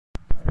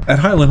At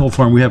Highland Hill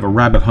Farm, we have a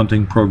rabbit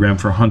hunting program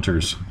for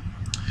hunters.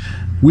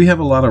 We have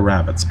a lot of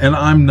rabbits, and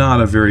I'm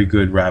not a very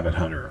good rabbit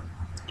hunter.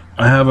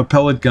 I have a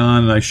pellet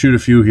gun, and I shoot a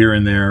few here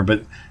and there,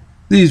 but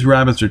these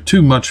rabbits are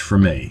too much for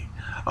me.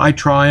 I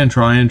try and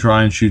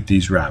shoot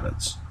these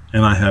rabbits,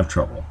 and I have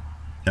trouble,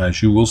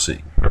 as you will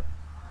see.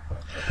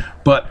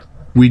 But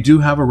we do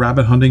have a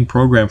rabbit hunting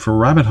program for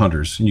rabbit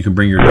hunters. You can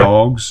bring your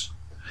dogs,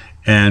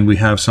 and we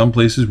have some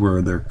places where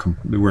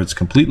it's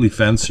completely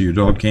fenced so your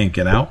dog can't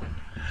get out.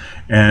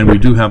 And we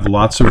do have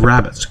lots of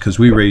rabbits because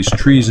we raise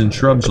trees and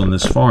shrubs on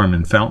this farm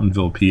in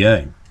Fountainville,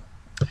 PA.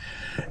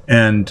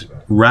 And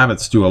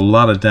rabbits do a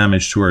lot of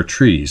damage to our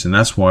trees, and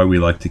that's why we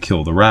like to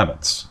kill the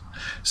rabbits.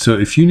 So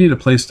if you need a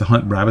place to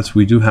hunt rabbits,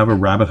 we do have a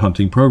rabbit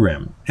hunting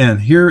program.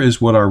 And here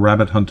is what our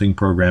rabbit hunting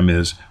program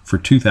is for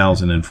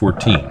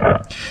 2014.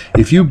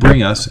 If you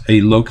bring us a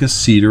locust,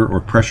 cedar,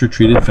 or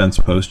pressure-treated fence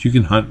post, you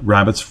can hunt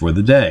rabbits for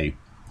the day.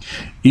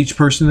 Each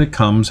person that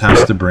comes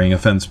has to bring a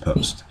fence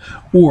post.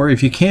 Or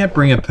if you can't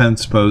bring a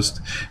fence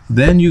post,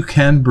 then you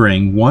can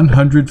bring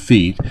 100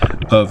 feet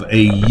of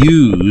a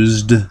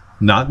used,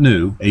 not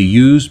new, a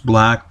used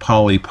black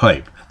poly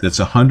pipe that's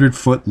 100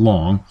 foot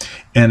long,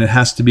 and it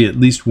has to be at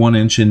least 1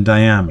 inch in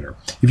diameter.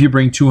 If you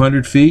bring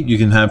 200 feet, you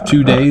can have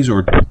 2 days,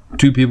 or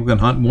 2 people can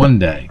hunt 1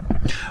 day.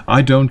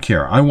 I don't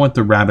care. I want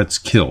the rabbits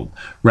killed.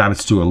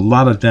 Rabbits do a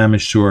lot of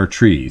damage to our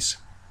trees.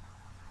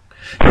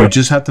 You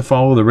just have to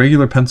follow the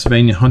regular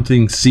Pennsylvania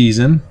hunting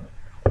season,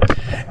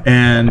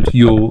 and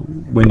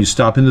when you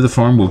stop into the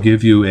farm, we'll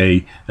give you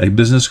a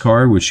business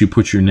card, which you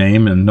put your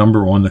name and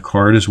number on the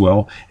card as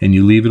well, and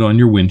you leave it on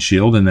your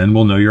windshield, and then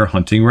we'll know you're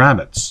hunting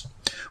rabbits.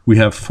 We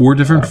have 4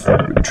 different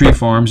tree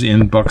farms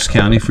in Bucks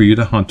County for you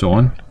to hunt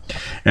on,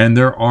 and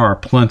there are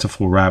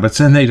plentiful rabbits,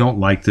 and they don't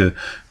like to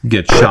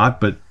get shot,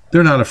 but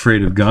they're not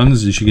afraid of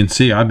guns. As you can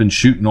see, I've been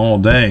shooting all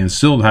day and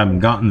still haven't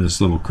gotten this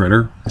little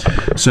critter.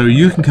 So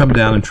you can come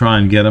down and try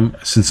and get them.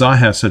 Since I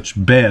have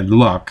such bad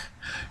luck,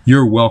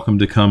 you're welcome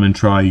to come and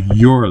try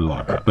your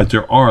luck. But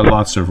there are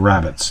lots of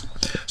rabbits.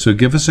 So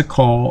give us a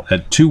call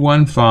at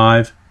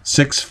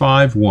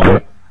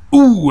 215-651,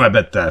 ooh, I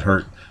bet that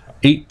hurt,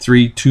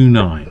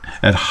 8329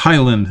 at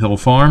Highland Hill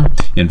Farm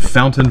in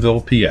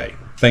Fountainville, PA.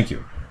 Thank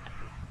you.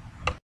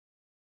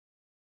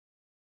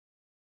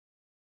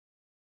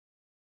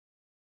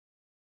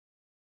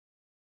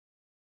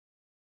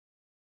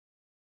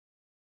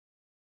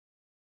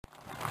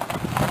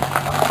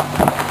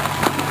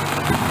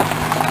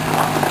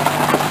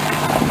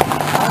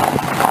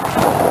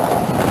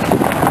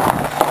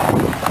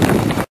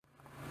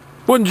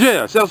 Bom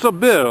dia, Celso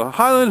Bill,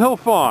 Highland Hill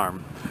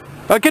Farm.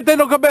 Aqui tem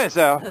no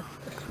cabeça.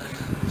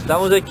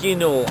 Estamos aqui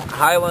no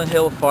Highland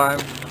Hill Farm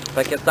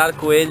para caçar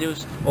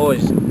coelhos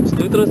hoje. Se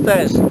tu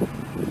trouxeres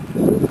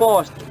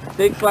post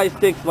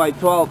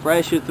 6x6x12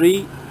 pressure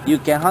 3, you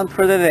can hunt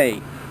for the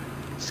day.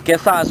 Se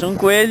caçares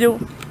coelho,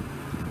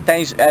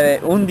 tens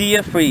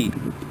dia free.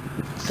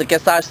 Se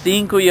caçares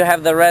 5, you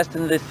have the rest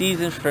in the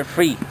season for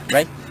free,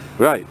 right?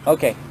 Right.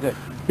 Okay, good.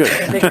 Good.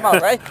 Take them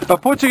out, right? A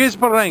Portuguese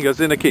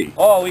parangas in the key.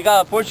 Oh, we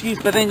got a Portuguese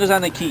parangas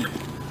on the key.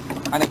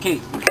 On the key.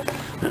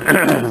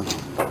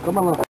 Come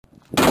on.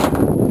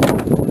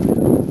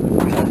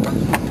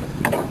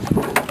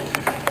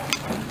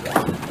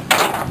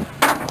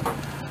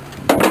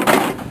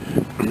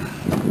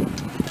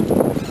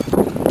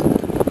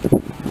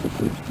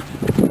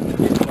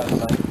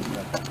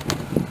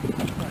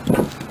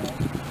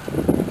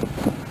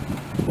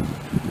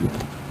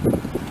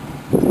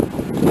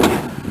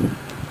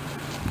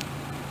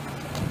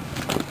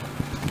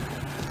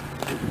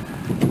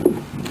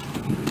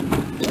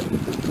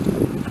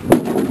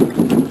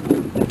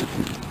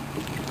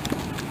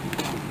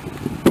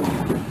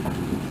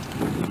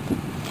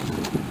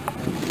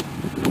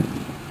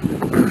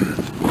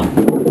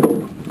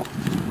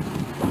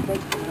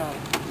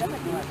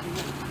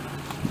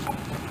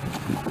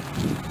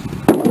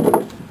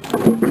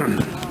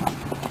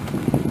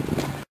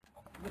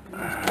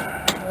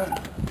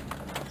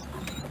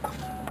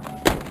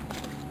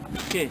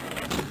 Okay.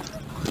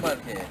 What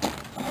here?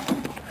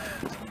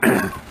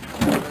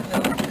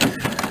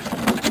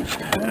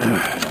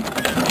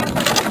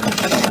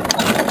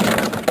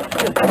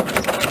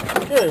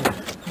 Good.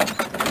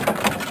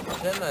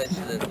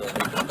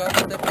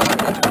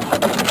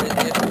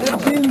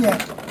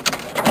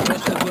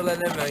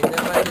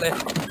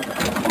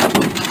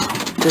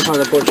 This one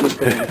the Portuguese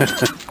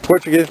parangas.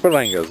 Portuguese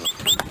parangas.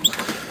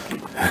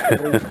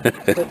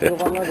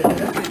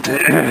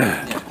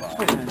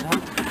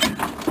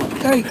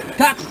 Hey,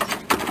 cut!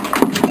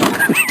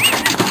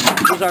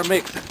 Those are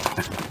mixed.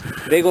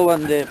 Bagel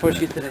and the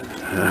Portuguese parangas.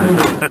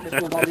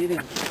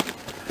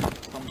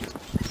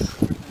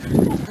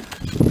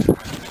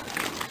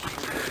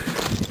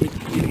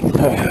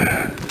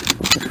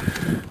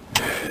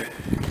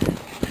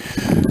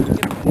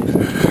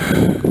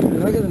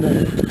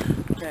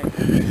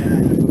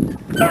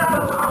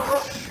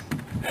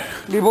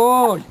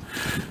 Boy,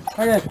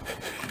 okay.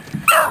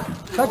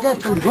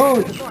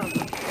 Good.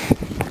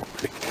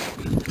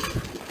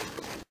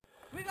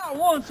 We got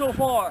one so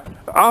far.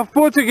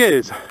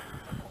 Portuguese.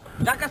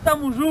 Já que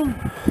estamos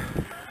juntos.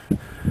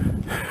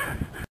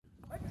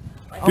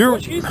 You're...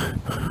 Alright.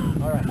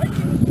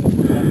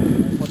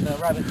 Put the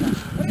rabbit down.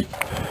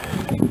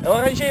 Eu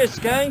arranjei esses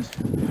cães.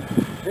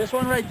 This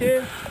one right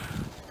there.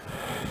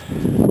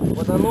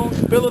 With a long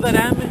bill of that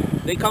ambit.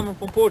 They come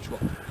from Portugal.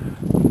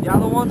 The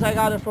other ones I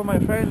got it from my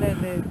friend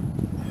in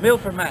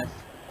Milford, Mass.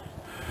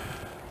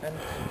 And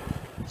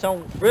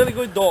some really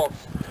good dogs.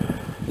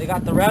 They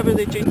got the rabbit,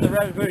 they chased the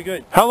rabbit very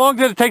good. How long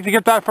did it take to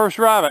get that first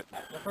rabbit?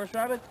 The first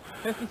rabbit,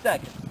 50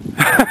 seconds.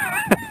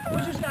 We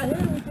just got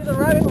here, we see the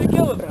rabbit, we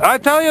kill it. I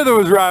tell you there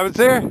was rabbits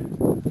there.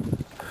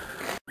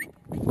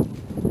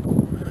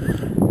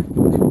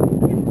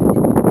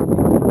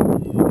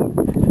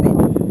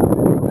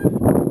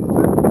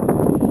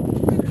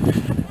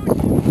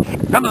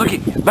 Vamos aqui,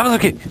 vamos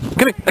aqui.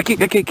 Come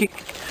here, aqui.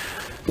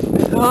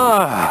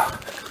 Oh,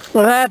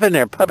 what happened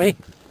there, puppy?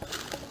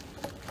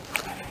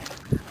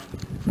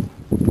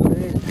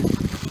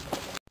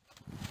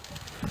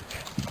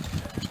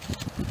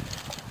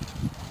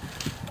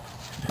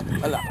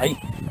 Olha lá, aí.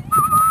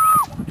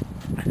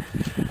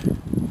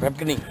 Vai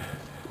pequenininho.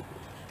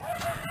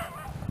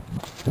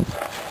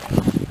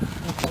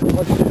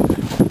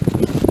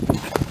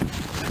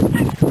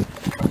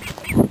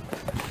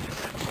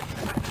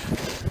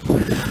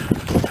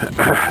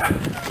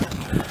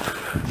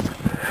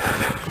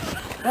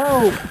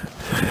 Oh,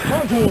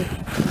 okay.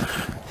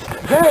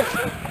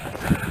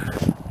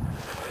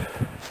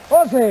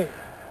 José,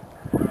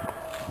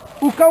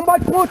 o cão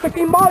mais forte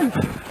aqui mais.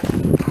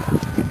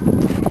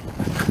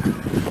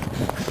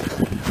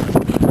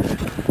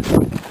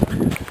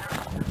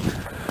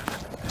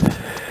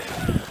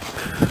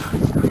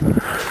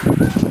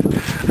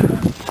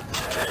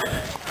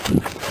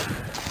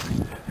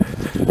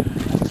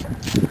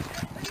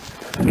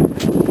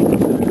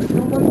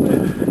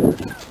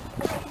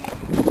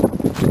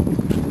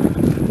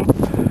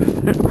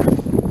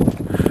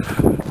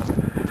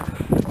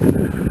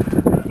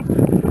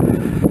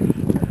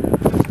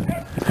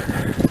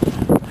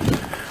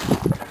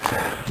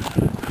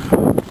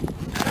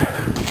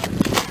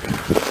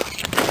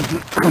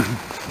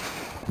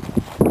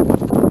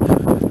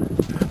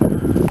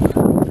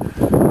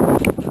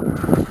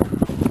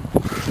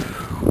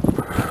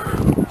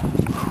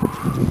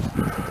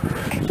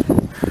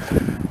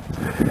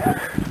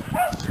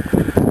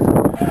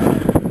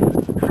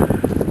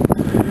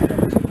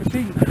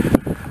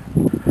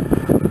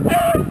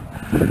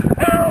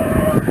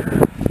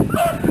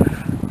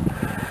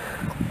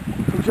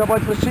 Já vai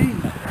para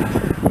cima.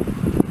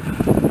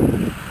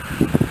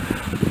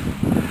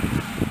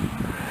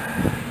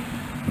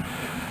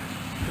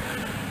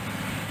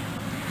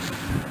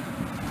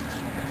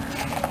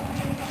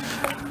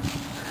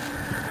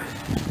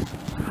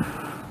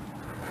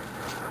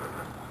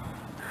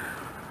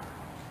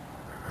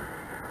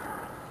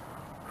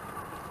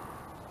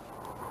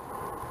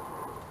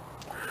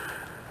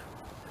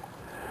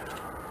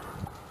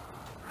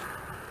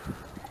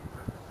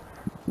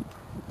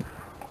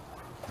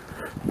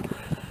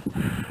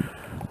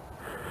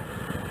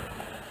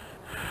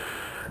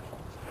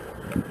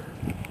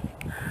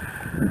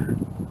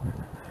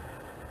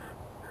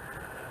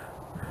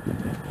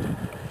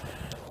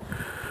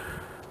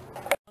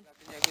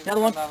 The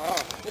other one.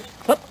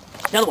 Hup.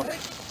 The other one. Hup.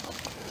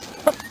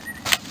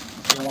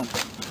 The other one.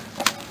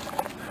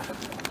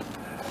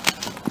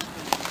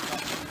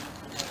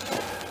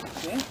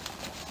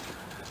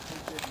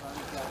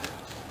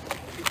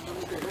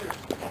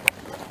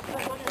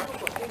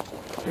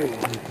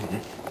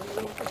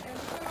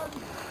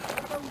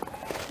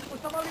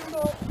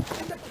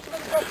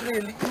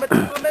 Ele mas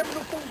mesmo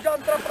no fundo já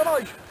entrar para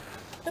baixo.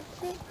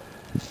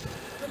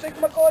 Eu sei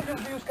como é que olha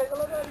os rios, que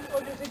ela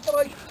olha assim para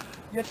baixo.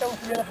 E até o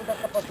filho fica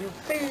capacete.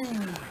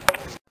 Pim!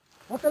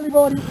 Bota ali,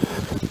 Bório.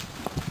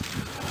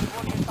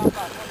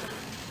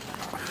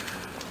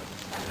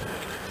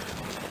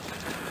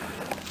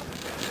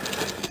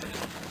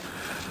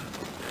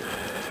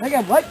 Vai,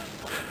 vai. Vai.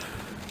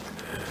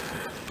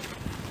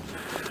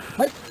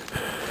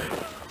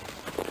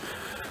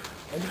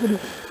 Vai, Guru.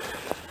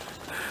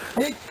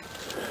 Vai.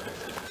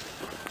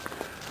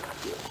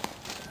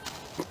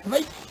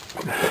 Vai.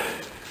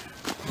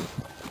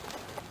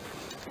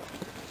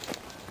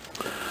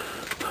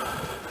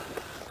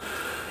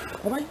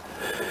 Vai.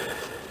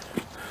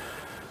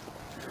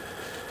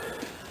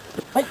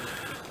 Vai.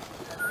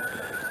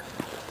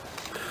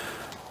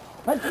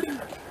 Vai.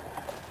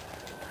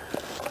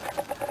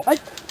 Vai.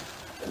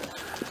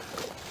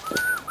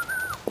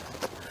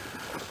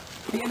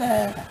 Tira.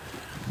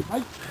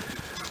 Vai.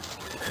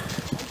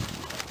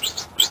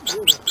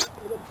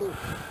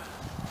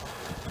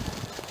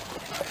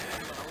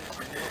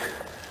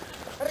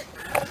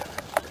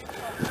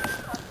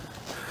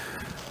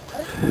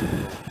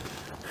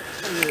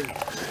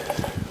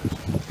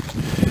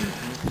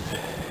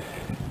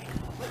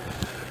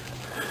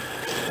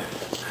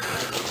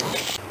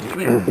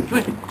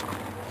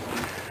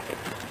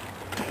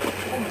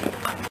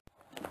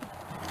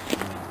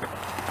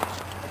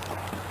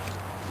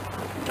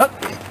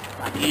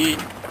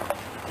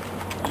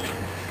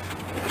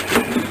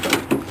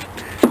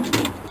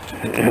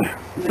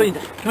 Linda,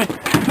 come here,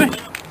 come here.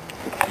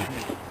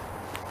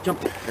 Jump,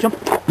 jump,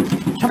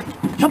 jump,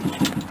 jump.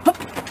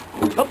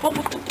 Up, up,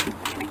 up.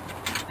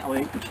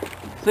 Away.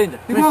 Linda,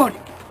 come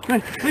here. Come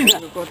here, Linda.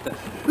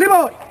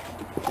 Liboi!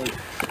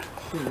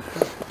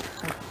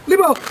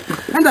 Liboi!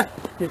 Anda!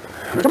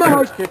 Come on,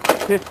 boys!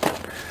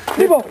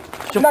 Liboi!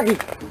 Lagi!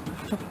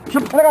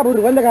 Anda ka,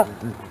 buru, anda ka!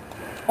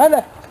 Anda!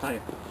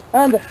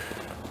 Anda!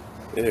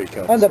 There he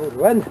comes. Anda,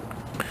 buru, anda!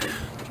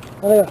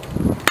 Anda ka!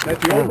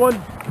 That's the old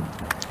one?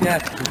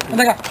 Yes!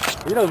 Anda ka!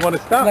 He doesn't want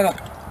to stop. Anda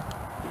ka!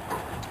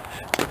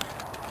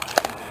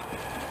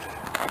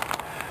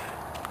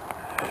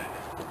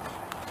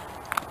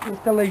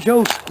 Esta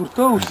leijou,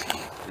 cortou-se.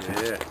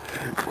 Yeah.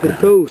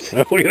 Cortou-se.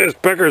 Look at his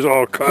peckers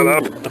all cut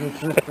up.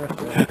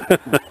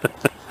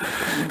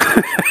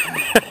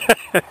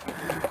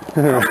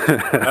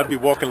 I'd be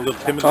walking a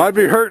little timidly. I'd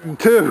be hurting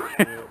too.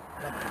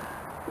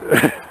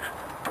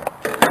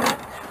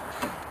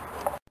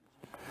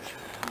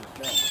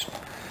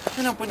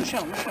 Não, põe no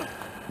chão, no chão.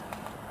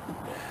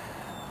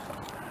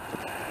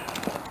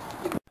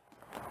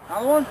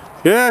 Another one?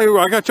 Yeah,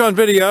 I got you on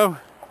video.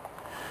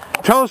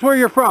 Tell us where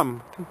you're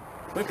from.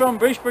 We're from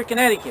Bridgeport,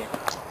 Connecticut.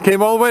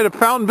 Came all the way to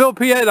Fountainville,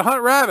 PA to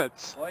hunt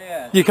rabbits. Oh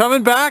yeah. You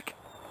coming back?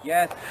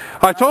 Yes.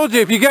 I told you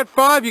if you get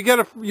 5, you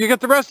get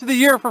the rest of the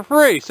year for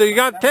free. So you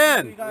got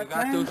 10. We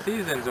got 2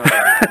 seasons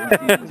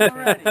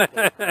already.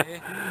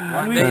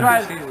 And we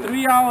drive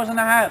 3 hours and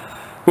a half.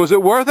 Was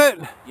it worth it?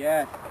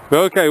 Yeah.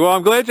 Okay, well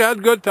I'm glad you had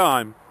a good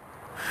time.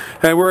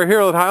 And we're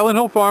here at Highland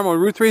Hill Farm on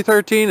Route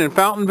 313 in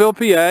Fountainville,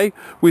 PA.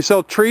 We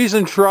sell trees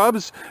and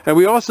shrubs, and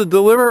we also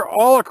deliver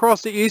all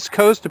across the East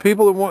Coast to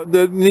people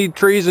that need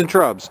trees and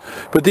shrubs.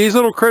 But these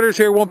little critters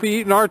here won't be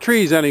eating our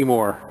trees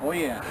anymore. Oh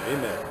yeah.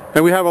 Amen.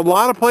 And we have a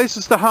lot of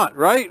places to hunt,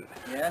 right?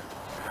 Yes.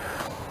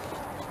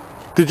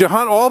 Did you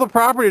hunt all the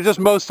property or just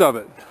most of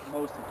it?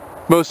 Most of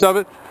it. Most of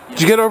it? Yep.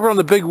 Did you get over on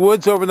the big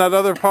woods over in that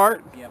other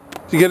part? Yep.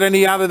 Did you get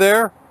any out of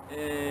there?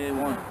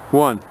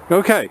 One.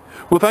 Okay.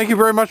 Well, thank you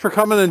very much for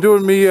coming and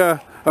doing me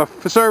a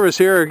service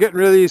here, getting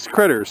rid of these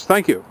critters.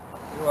 Thank you.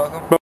 You're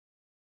welcome.